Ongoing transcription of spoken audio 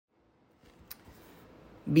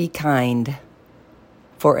Be kind,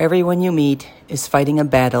 for everyone you meet is fighting a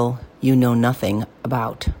battle you know nothing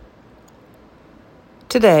about.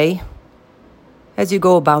 Today, as you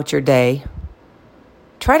go about your day,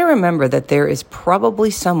 try to remember that there is probably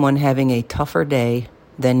someone having a tougher day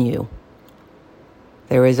than you.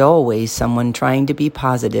 There is always someone trying to be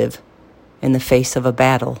positive in the face of a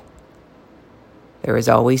battle. There is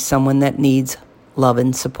always someone that needs love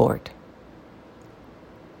and support.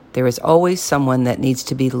 There is always someone that needs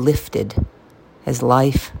to be lifted as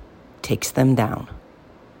life takes them down.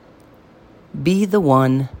 Be the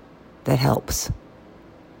one that helps.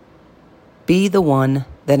 Be the one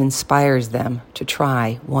that inspires them to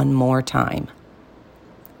try one more time.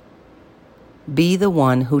 Be the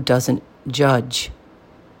one who doesn't judge.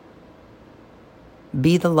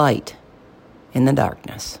 Be the light in the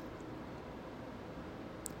darkness.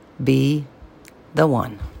 Be the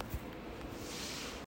one.